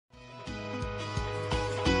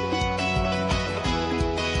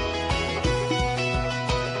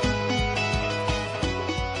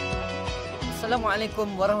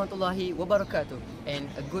Assalamualaikum warahmatullahi wabarakatuh, and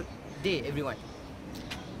a good day everyone.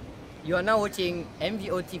 You are now watching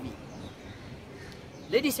MVO TV.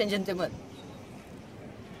 Ladies and gentlemen,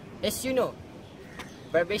 as you know,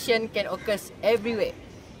 vibration can occur everywhere,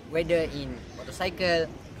 whether in motorcycle,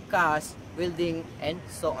 cars, building and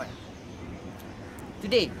so on.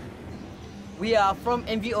 Today, we are from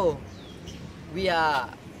MVO. We are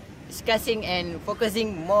discussing and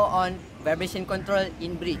focusing more on vibration control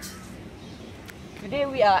in bridge. Today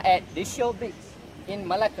we are at the Shore Bridge in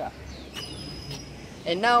Malacca,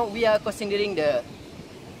 and now we are considering the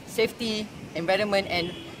safety, environment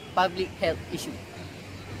and public health issue.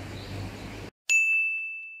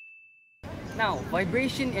 Now,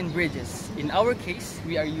 vibration in bridges. In our case,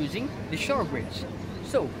 we are using the Shore Bridge.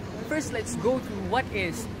 So, first let's go through what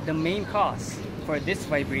is the main cause for this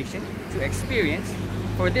vibration to experience,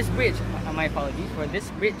 for this bridge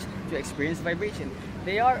to experience vibration.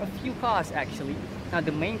 There are a few causes actually. Now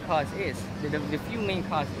the main cause is, the few main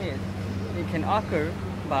cause is, it can occur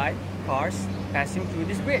by cars passing through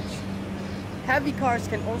this bridge. Heavy cars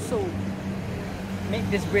can also make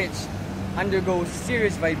this bridge undergo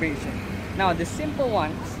serious vibration. Now the simple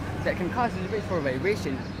ones that can cause this bridge for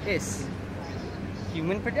vibration is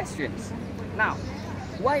human pedestrians. Now,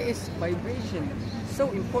 why is vibration so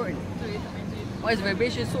important? Why is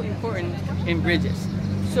vibration so important in bridges?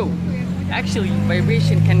 So, actually,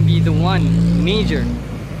 vibration can be the one major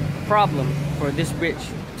problem for this bridge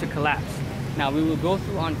to collapse. Now, we will go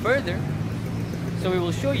through on further, so we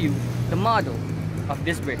will show you the model of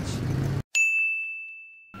this bridge.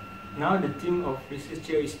 Now, the team of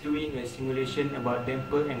researchers is doing a simulation about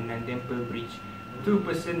damper and non-damper bridge. Two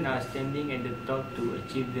persons are standing at the top to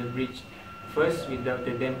achieve the bridge. First, without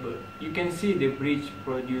the damper, you can see the bridge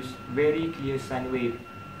produce very clear sound wave.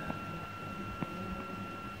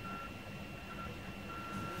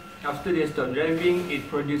 After they stop driving, it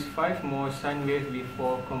produced 5 more sound waves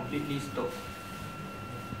before completely stop.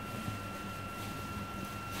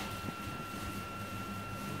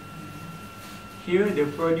 Here, the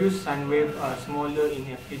produced sound waves are smaller in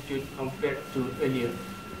amplitude compared to earlier.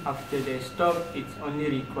 After they stop, it's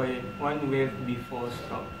only required 1 wave before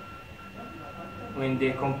stop. When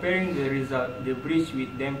they're comparing the result, the bridge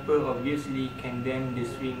with damper obviously can damp the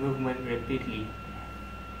swing movement rapidly.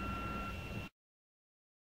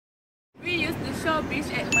 We use the Shore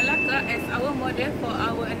Bridge at Malacca as our model for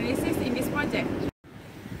our analysis in this project.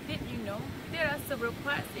 Did you know there are several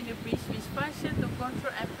parts in the bridge which function to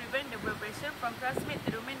control and prevent the vibration from transmit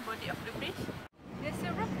to the main body of the bridge? The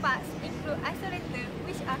several parts include isolator,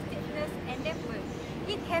 which are stiffness and damper.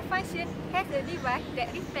 It has function as a device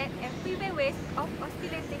that reflects and prevents waves of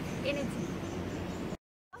oscillating energy.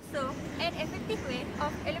 Also, an effective way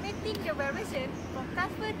of eliminating the vibration from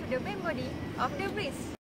transfer to the main body of the bridge.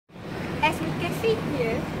 As we can see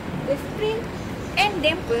here, the spring and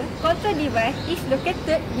damper control device is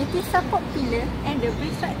located between support pillar and the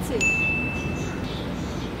bridge structure.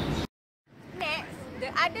 Next,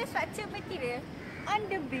 the other structure material on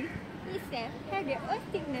the bridge itself have their own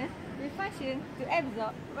stiffness with function to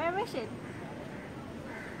absorb vibration.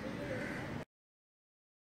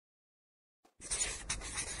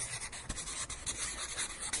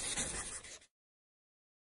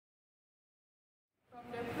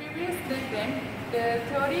 The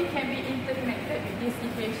theory can be interconnected with this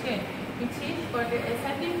equation, which is for the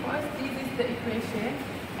exciting force, this is the equation,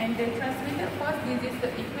 and the transmitted force, this is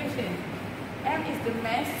the equation. M is the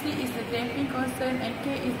mass, C is the damping constant, and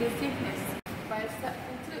K is the stiffness. By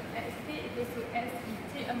substitute Xt equals to S in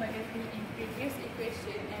J omega T in previous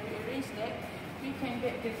equation and rearrange that, we can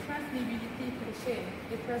get the transmissibility equation.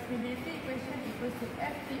 The transmissibility equation equals to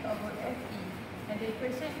Ft over Fe, and the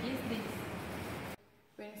equation is this.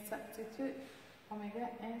 When substitute omega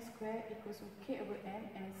n square equals to k over m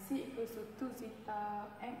and c equals to 2 zeta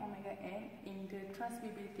m omega n in the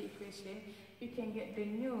transmissibility equation, we can get the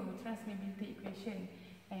new transmissibility equation.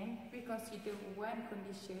 And we consider one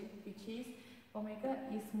condition, which is omega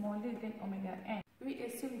is smaller than omega n. We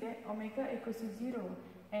assume that omega equals to 0,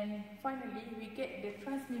 and finally we get the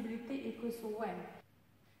transmissibility equals to 1.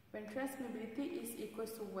 When transmissibility is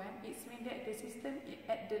equals to 1, it means that the system is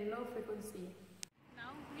at the low frequency.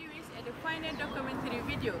 Now, we reach at the final documentary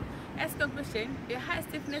video. As conclusion, the high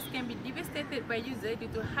stiffness can be devastated by user due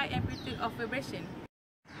to high amplitude of vibration.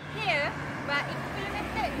 Here, by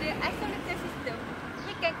implementing the isolator system,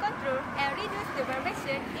 we can control and reduce the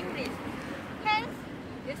vibration in bridge. Hence,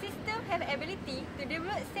 the system has the ability to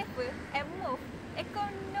develop safer and more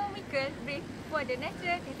economical bridge for the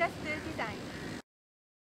natural disaster design.